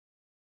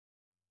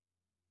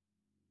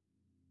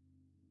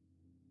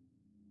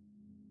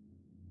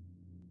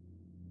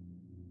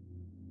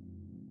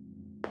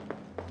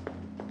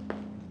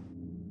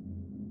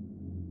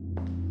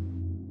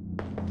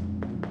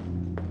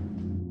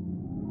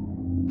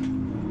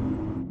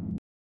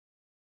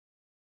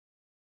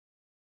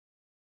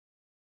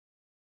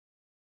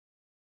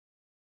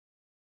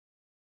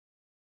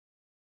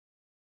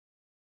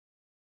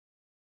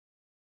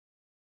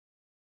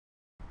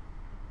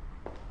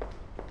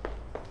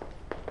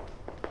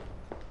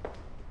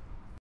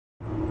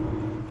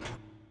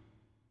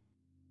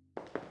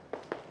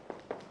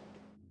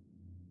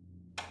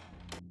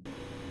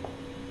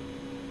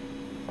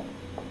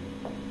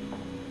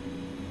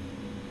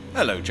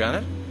Hello,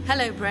 Janet.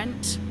 Hello,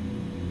 Brent.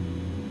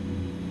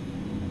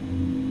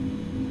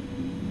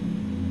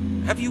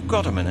 Have you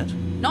got a minute?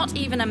 Not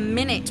even a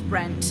minute,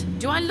 Brent.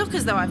 Do I look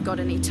as though I've got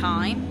any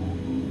time?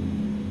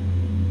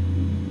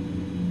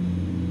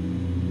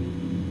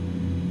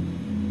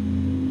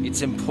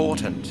 It's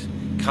important.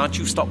 Can't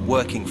you stop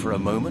working for a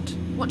moment?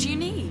 What do you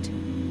need?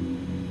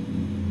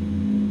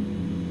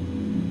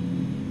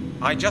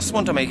 I just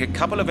want to make a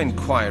couple of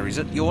inquiries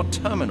at your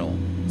terminal.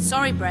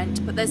 Sorry,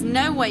 Brent, but there's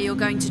no way you're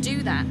going to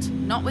do that.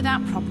 Not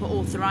without proper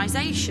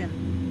authorization.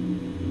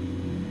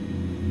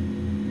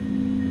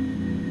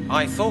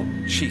 I thought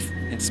Chief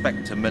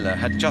Inspector Miller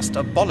had just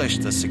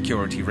abolished the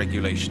security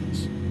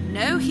regulations.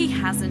 No, he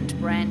hasn't,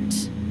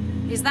 Brent.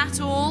 Is that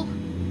all?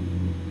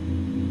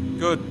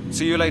 Good.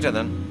 See you later,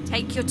 then.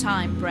 Take your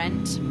time,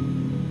 Brent.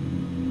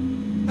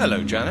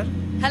 Hello, Janet.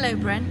 Hello,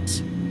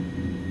 Brent.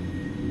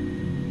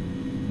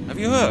 Have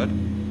you heard?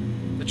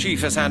 The Chief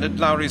has handed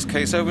Lowry's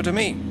case over to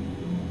me.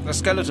 The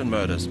skeleton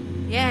murders.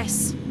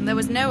 Yes, and there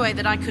was no way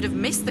that I could have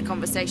missed the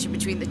conversation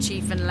between the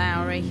Chief and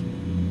Lowry.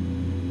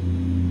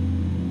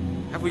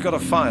 Have we got a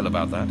file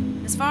about that?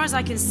 As far as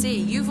I can see,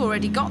 you've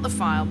already got the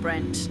file,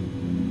 Brent.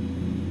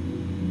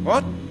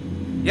 What?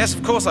 Yes,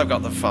 of course I've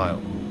got the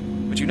file.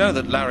 But you know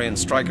that Larry and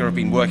Stryker have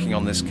been working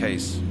on this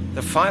case.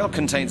 The file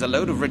contains a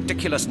load of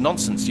ridiculous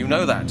nonsense, you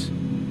know that.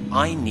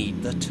 I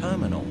need the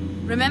terminal.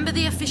 Remember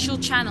the official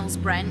channels,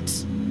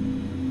 Brent.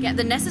 Get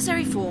the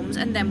necessary forms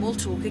and then we'll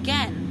talk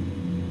again.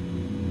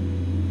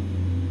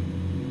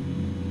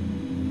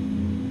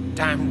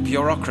 Damn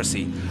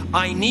bureaucracy.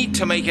 I need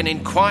to make an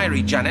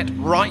inquiry, Janet,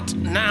 right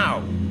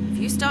now. If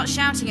you start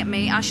shouting at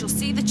me, I shall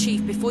see the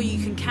Chief before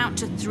you can count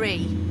to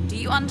 3. Do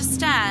you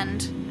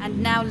understand?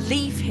 And now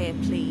leave here,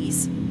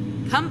 please.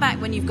 Come back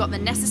when you've got the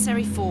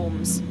necessary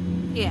forms.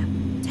 Here,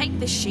 take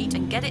this sheet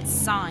and get it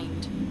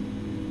signed.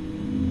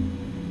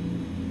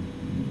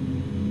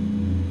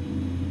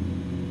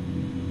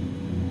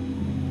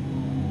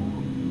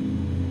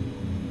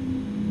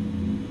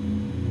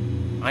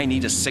 I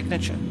need a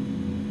signature.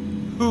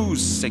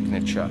 Whose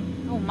signature?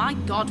 Oh my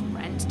God,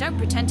 Brent, don't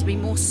pretend to be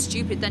more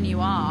stupid than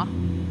you are.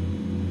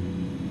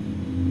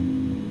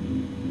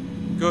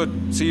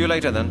 Good. See you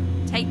later,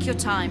 then. Take your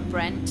time,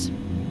 Brent.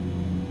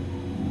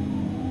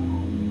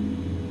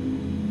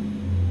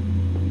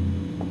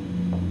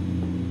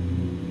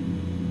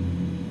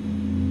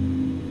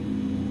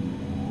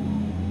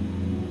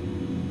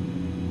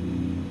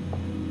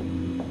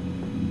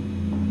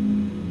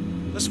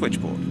 The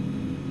switchboard.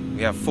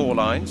 We have 4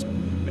 lines,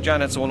 but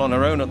Janet's all on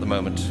her own at the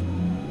moment.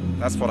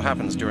 That's what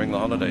happens during the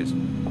holidays.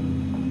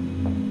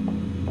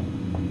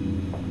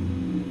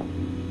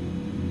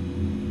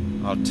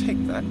 I'll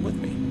take that with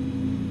me.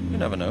 You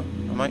never know,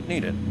 I might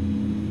need it.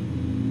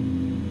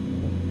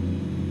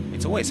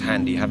 It's always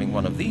handy having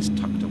one of these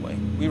tucked away.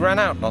 We ran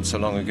out not so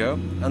long ago,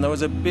 and there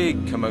was a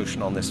big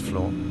commotion on this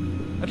floor.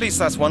 At least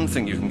that's one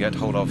thing you can get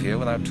hold of here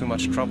without too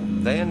much trouble.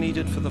 They are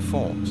needed for the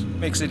forms.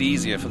 Makes it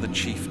easier for the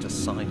Chief to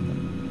sign them.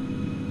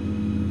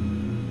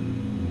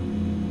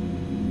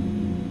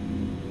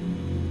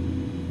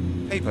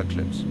 Paper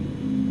clips.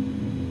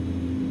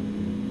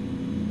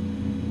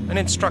 An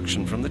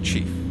instruction from the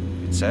Chief.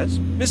 It says,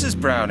 Mrs.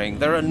 Browning,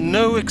 there are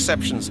no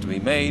exceptions to be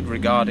made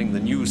regarding the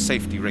new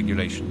safety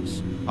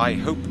regulations. I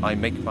hope I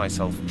make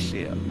myself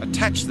clear.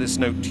 Attach this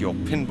note to your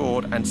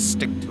pinboard and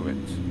stick to it.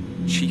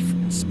 Chief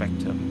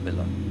Inspector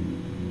Miller.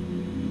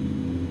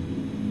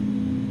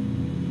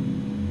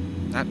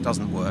 That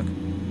doesn't work.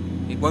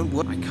 It won't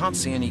work. I can't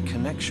see any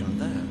connection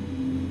there.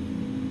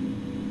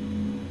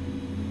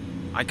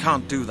 I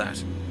can't do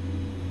that.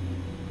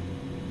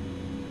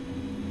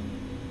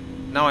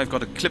 Now I've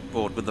got a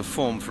clipboard with the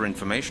form for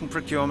information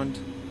procurement,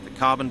 the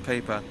carbon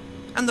paper,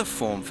 and the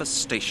form for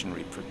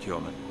stationery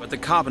procurement. But the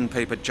carbon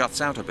paper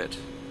juts out a bit.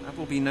 That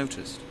will be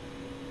noticed.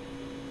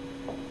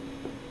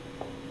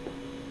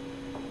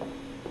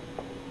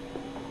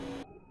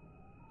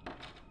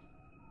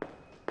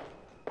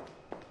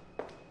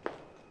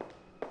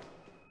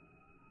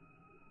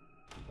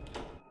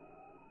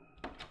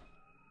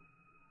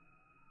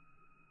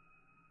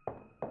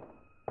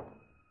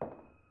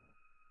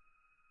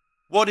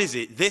 What is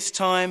it this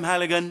time,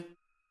 Halligan?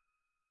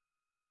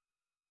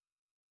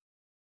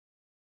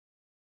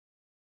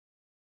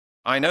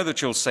 I know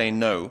that you'll say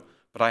no,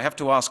 but I have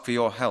to ask for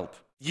your help.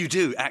 You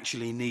do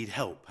actually need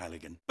help,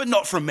 Halligan. But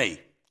not from me.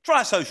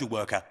 Try a social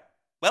worker.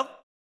 Well?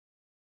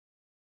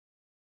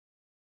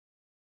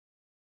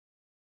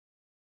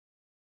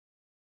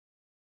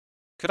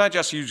 Could I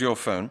just use your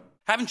phone?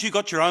 Haven't you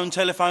got your own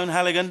telephone,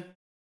 Halligan?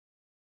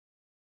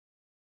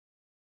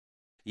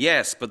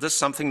 Yes, but there's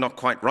something not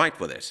quite right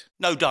with it.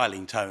 No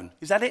dialing tone.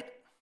 Is that it?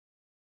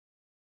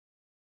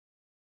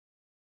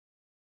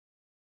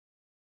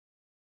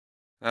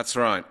 That's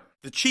right.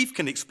 The Chief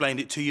can explain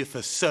it to you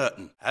for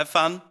certain. Have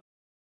fun.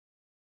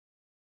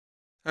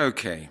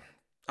 Okay.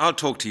 I'll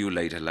talk to you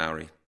later,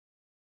 Lowry.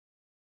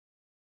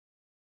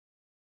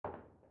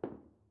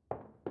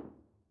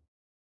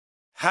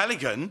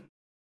 Halligan?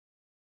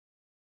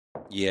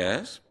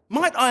 Yes?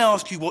 Might I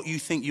ask you what you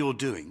think you're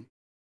doing?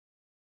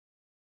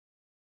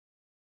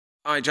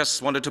 I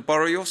just wanted to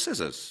borrow your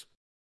scissors.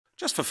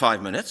 Just for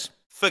 5 minutes.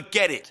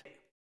 Forget it.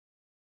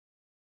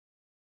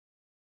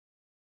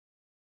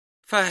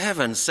 For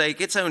heaven's sake,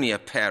 it's only a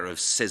pair of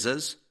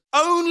scissors.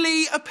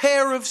 Only a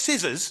pair of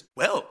scissors?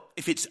 Well,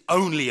 if it's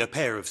only a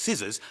pair of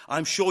scissors,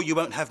 I'm sure you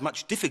won't have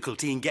much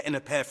difficulty in getting a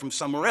pair from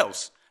somewhere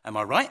else. Am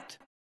I right?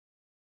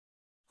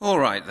 All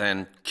right,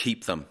 then,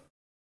 keep them.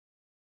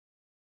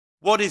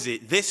 What is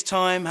it this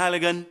time,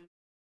 Halligan?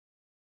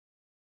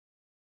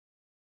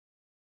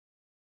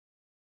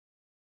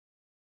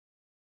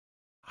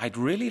 I'd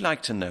really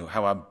like to know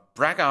how a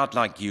braggart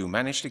like you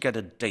managed to get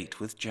a date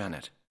with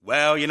Janet.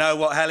 Well, you know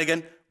what,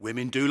 Halligan?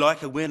 Women do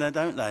like a winner,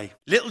 don't they?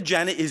 Little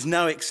Janet is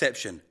no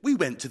exception. We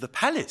went to the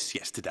Palace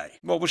yesterday.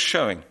 What was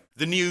showing?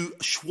 The new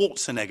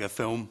Schwarzenegger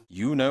film.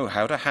 You know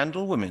how to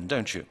handle women,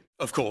 don't you?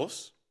 Of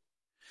course.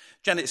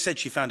 Janet said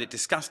she found it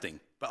disgusting,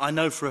 but I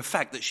know for a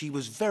fact that she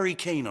was very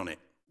keen on it.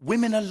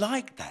 Women are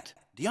like that.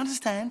 Do you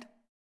understand?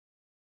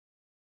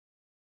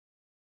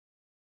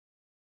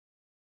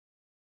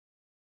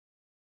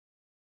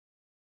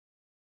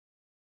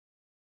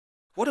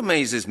 What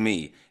amazes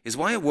me is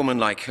why a woman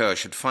like her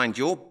should find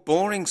your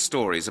boring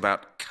stories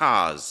about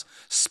cars,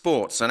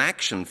 sports and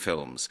action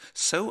films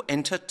so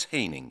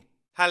entertaining.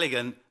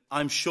 Halligan,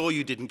 I'm sure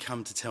you didn't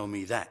come to tell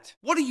me that.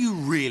 What do you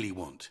really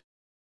want?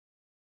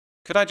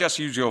 Could I just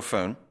use your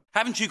phone?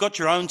 Haven't you got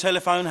your own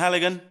telephone,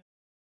 Halligan?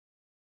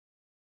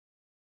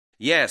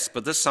 Yes,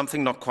 but there's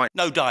something not quite...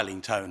 No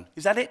dialing tone.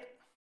 Is that it?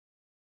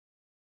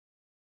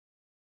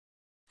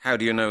 How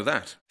do you know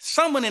that?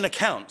 Someone in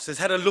accounts has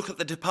had a look at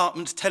the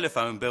department's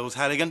telephone bills,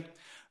 Halligan,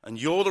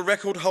 and you're the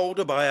record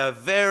holder by a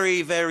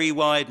very, very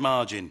wide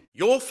margin.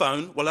 Your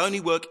phone will only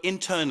work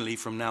internally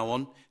from now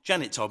on.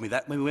 Janet told me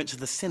that when we went to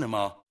the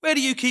cinema. Where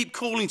do you keep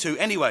calling to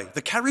anyway?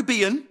 The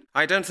Caribbean?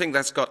 I don't think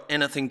that's got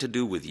anything to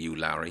do with you,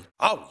 Larry.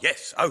 Oh,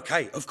 yes,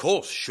 OK, of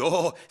course,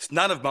 sure. It's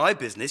none of my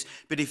business.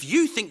 But if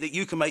you think that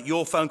you can make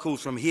your phone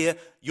calls from here,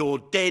 you're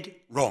dead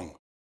wrong.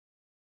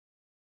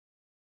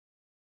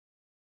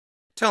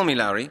 Tell me,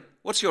 Larry,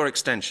 what's your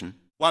extension?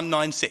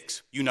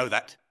 196. You know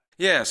that.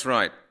 Yes,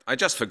 right. I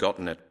just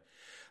forgotten it.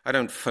 I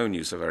don't phone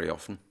you so very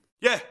often.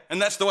 Yeah,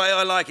 and that's the way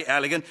I like it,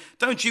 Halligan.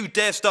 Don't you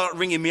dare start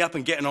ringing me up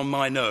and getting on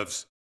my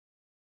nerves.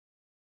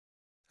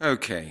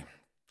 OK.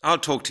 I'll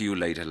talk to you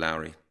later,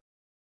 Larry.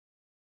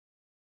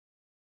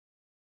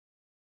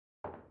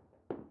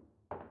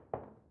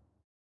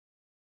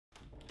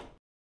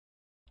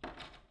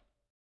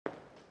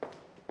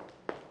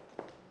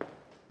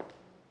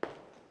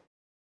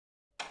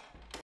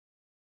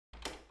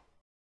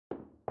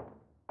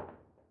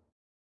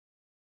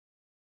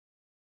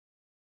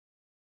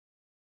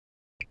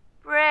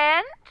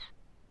 Brent?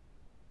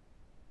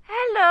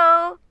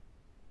 Hello?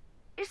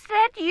 Is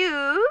that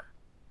you?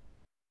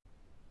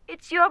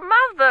 It's your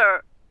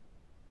mother.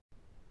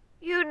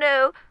 You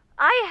know,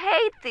 I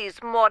hate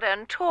these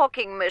modern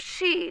talking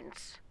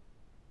machines.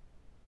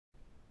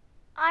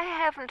 I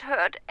haven't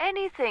heard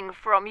anything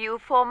from you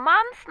for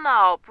months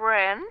now,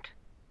 Brent.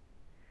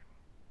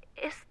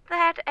 Is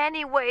that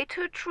any way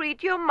to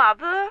treat your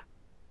mother?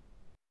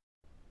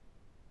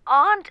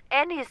 Aunt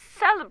Annie's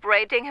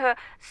celebrating her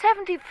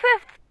 75th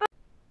birthday.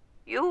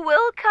 You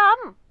will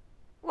come,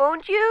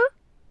 won't you?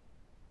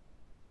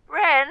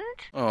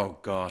 Brent? Oh,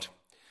 God.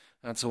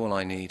 That's all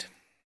I need.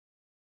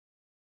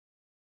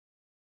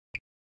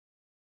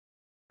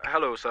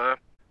 Hello, sir.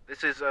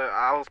 This is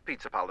Al's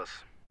Pizza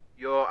Palace.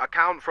 Your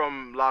account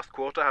from last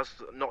quarter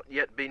has not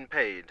yet been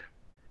paid.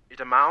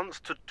 It amounts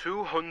to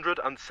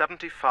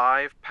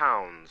 £275.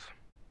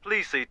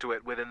 Please see to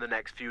it within the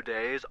next few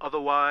days,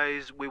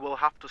 otherwise we will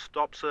have to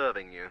stop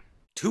serving you.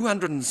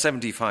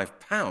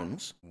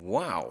 £275?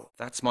 Wow,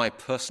 that's my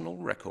personal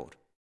record.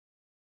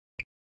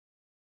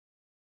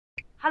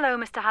 Hello,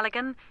 Mr.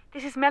 Halligan.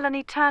 This is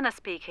Melanie Turner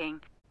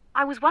speaking.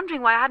 I was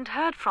wondering why I hadn't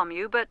heard from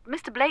you, but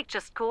Mr. Blake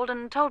just called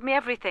and told me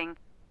everything.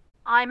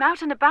 I'm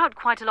out and about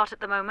quite a lot at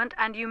the moment,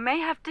 and you may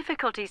have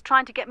difficulties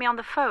trying to get me on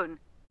the phone.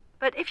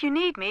 But if you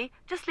need me,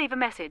 just leave a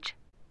message.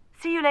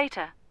 See you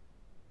later.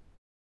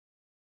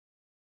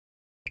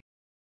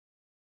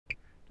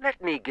 Let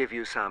me give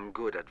you some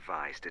good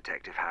advice,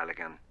 Detective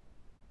Halligan.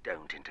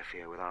 Don't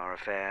interfere with our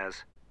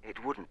affairs.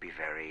 It wouldn't be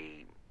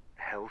very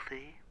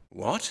healthy.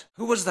 What?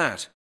 Who was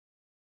that?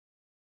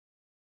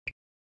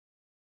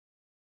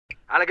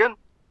 Halligan?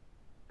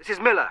 This is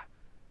Miller.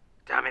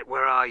 Damn it,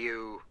 where are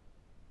you?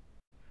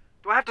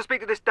 Do I have to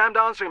speak to this damned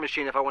answering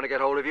machine if I want to get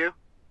hold of you?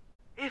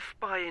 If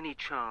by any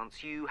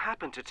chance you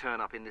happen to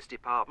turn up in this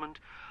department,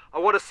 I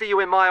want to see you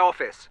in my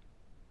office.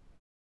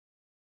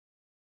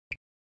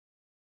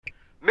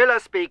 Miller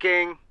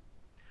speaking.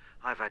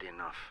 I've had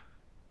enough.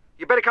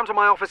 You better come to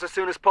my office as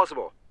soon as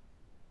possible.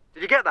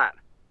 Did you get that?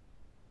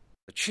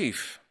 The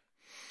Chief.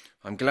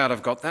 I'm glad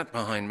I've got that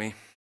behind me.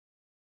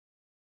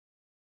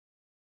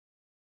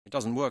 It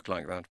doesn't work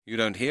like that. You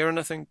don't hear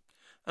anything,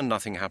 and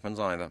nothing happens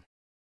either.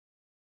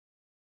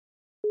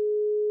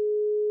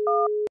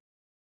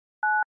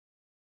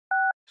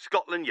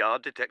 Scotland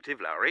Yard Detective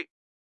Lowry.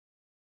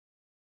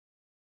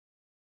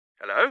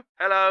 Hello?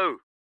 Hello?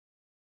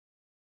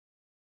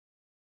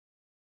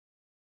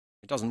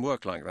 doesn't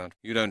work like that.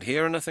 You don't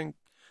hear anything,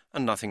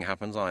 and nothing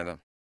happens either.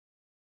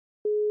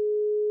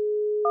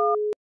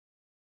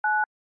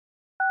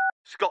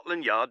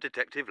 Scotland Yard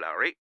Detective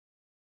Lowry.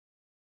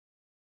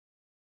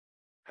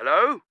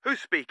 Hello? Who's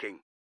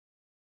speaking?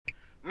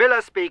 Miller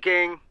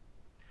speaking.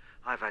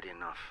 I've had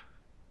enough.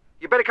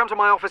 You better come to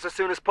my office as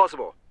soon as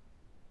possible.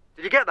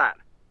 Did you get that?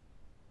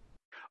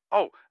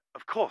 Oh,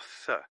 of course,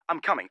 sir.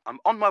 I'm coming. I'm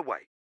on my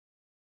way.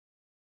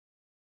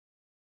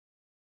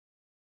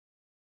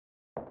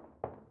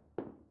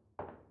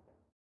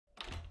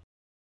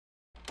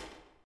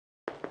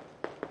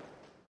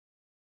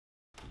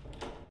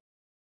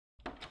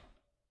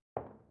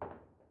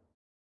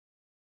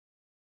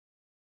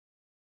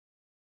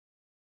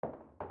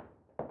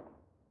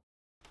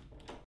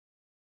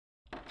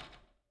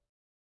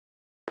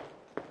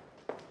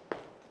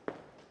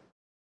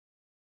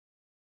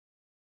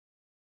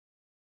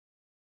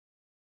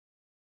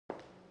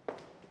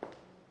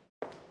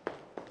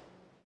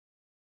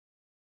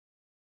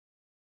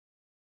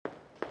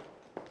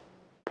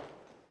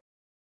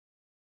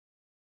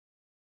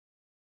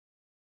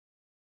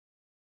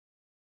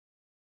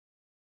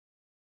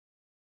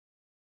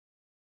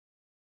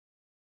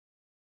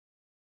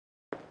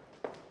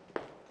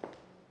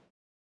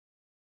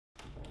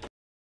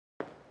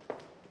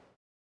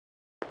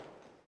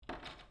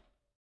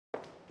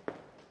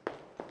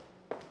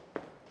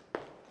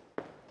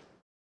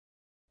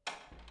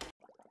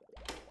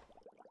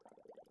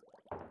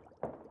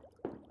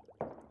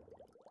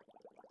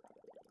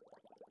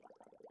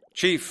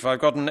 Chief, I've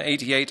got an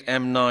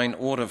 88M9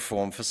 order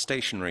form for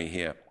stationery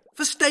here.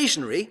 For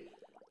stationery?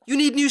 You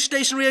need new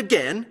stationery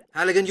again?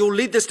 Halligan, you'll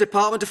lead this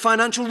department to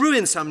financial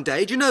ruin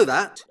someday. Do you know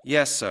that?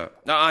 Yes, sir.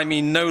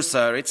 No,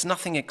 sir. It's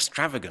nothing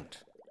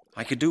extravagant.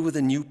 I could do with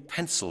a new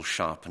pencil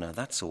sharpener,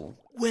 that's all.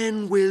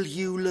 When will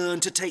you learn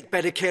to take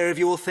better care of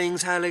your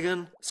things,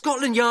 Halligan?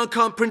 Scotland Yard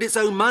can't print its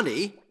own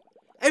money.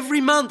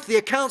 Every month the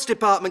accounts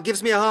department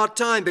gives me a hard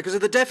time because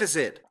of the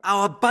deficit.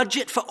 Our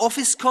budget for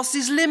office costs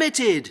is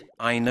limited.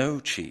 I know,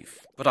 Chief,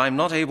 but I'm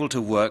not able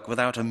to work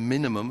without a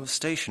minimum of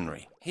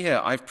stationery.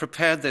 Here, I've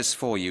prepared this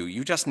for you.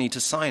 You just need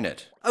to sign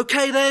it.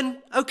 Okay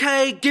then.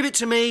 Okay, give it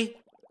to me.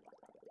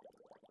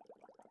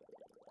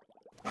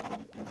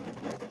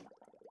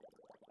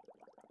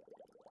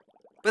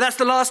 But that's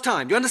the last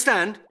time, do you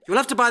understand? You'll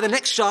have to buy the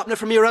next sharpener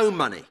from your own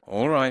money.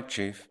 All right,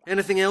 Chief.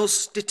 Anything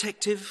else,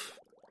 Detective?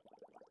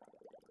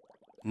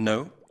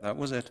 No, that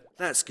was it.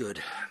 That's good.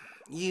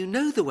 You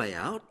know the way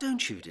out,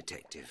 don't you,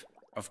 Detective?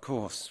 Of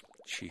course,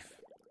 Chief.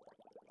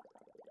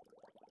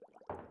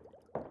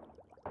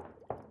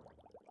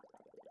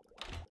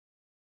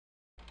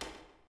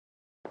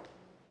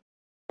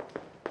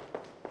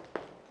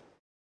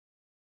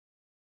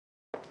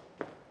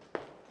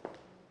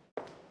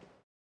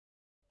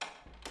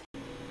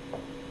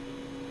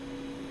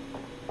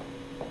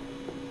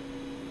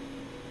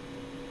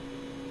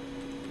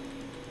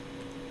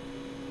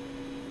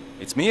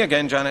 It's me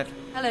again, Janet.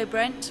 Hello,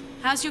 Brent.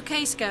 How's your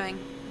case going?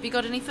 Have you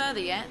got any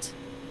further yet?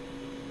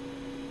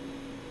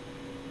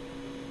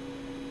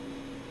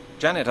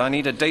 Janet, I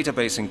need a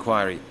database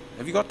inquiry.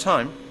 Have you got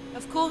time?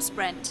 Of course,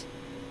 Brent.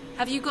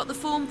 Have you got the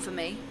form for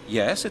me?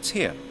 Yes, it's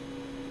here.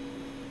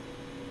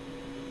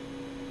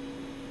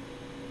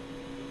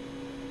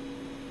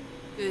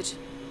 Good.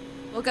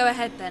 We'll go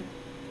ahead then.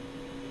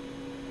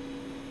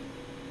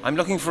 I'm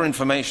looking for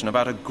information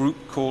about a group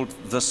called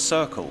The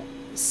Circle.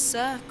 The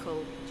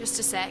Circle. Just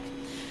a sec.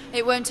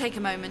 It won't take a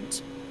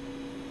moment.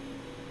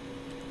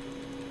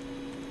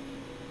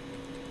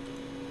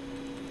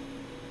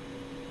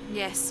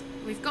 Yes,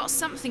 we've got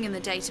something in the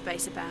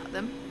database about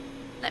them.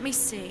 Let me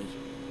see.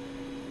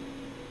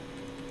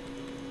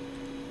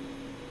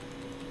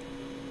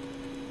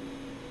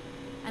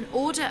 An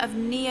order of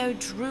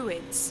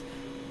Neo-Druids.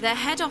 Their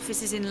head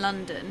office is in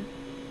London.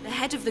 The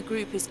head of the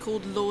group is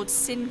called Lord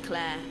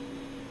Sinclair.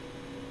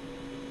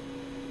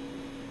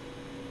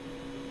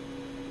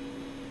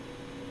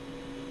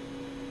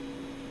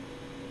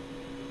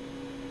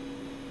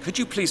 Could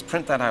you please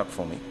print that out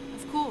for me?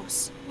 Of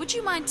course. Would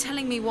you mind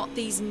telling me what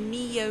these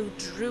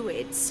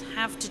Neo-Druids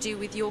have to do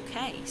with your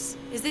case?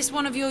 Is this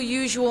one of your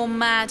usual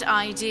mad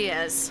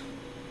ideas?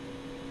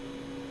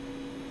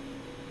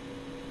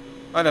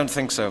 I don't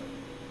think so.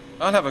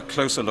 I'll have a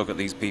closer look at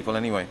these people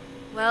anyway.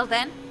 Well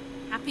then,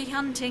 happy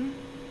hunting.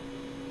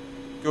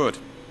 Good.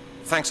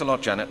 Thanks a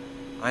lot, Janet.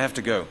 I have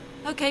to go.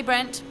 Okay,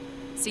 Brent.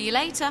 See you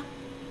later.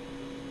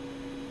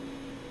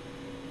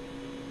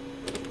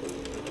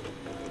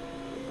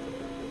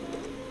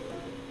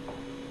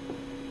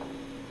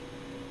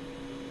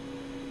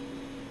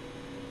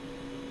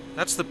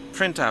 That's the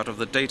printout of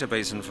the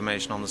database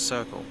information on the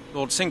Circle.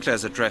 Lord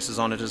Sinclair's address is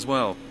on it as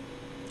well.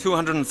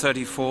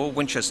 234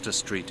 Winchester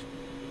Street.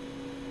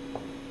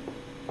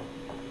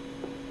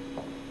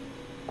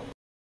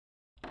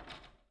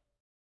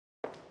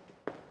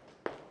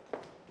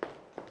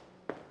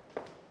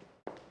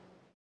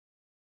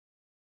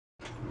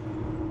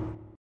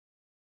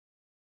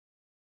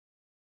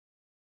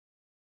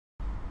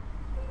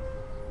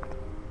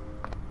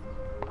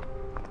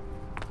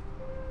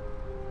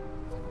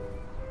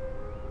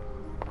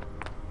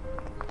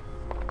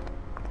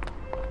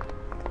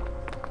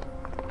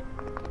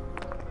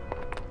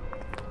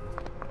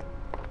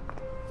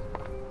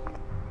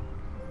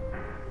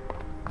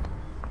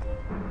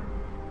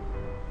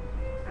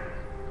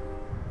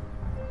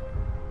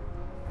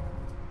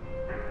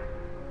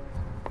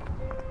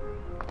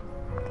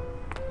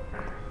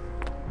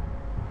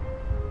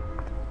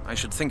 I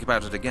should think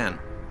about it again.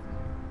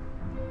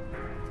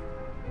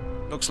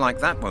 Looks like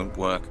that won't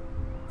work.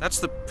 That's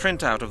the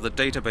printout of the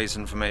database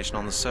information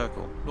on the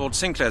circle. Lord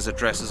Sinclair's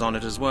address is on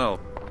it as well.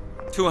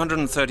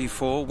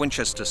 234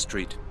 Winchester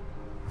Street.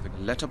 The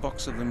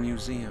letterbox of the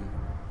museum.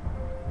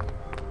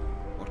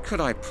 What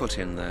could I put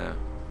in there?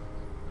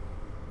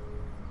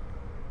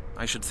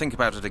 I should think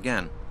about it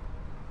again.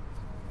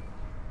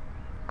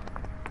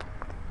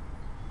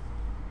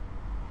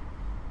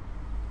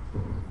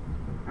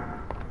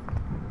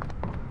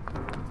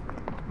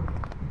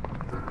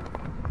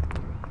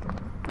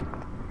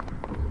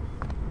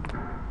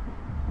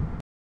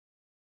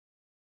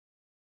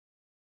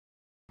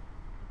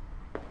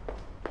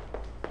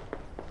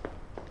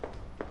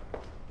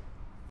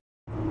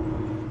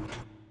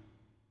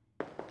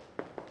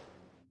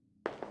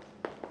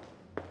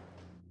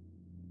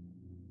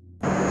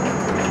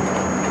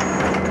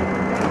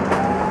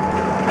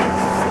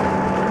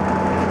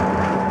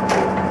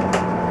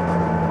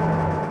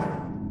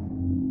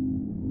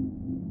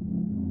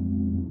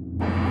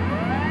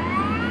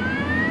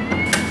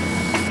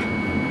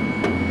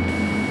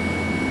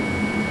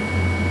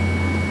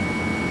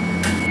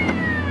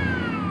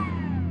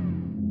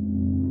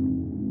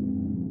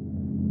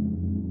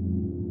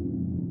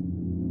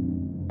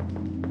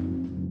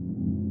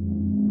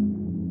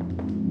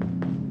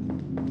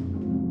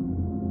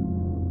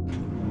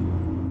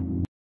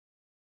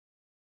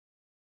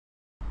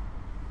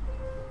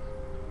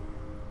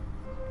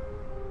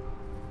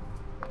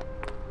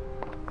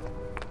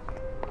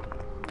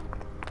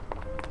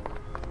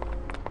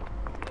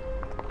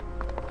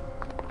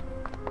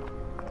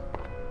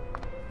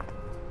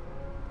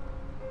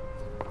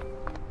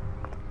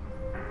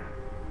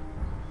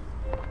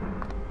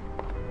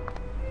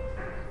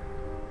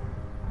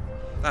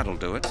 That'll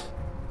do it.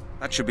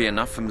 That should be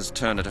enough for Miss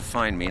Turner to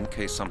find me in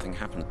case something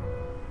happens.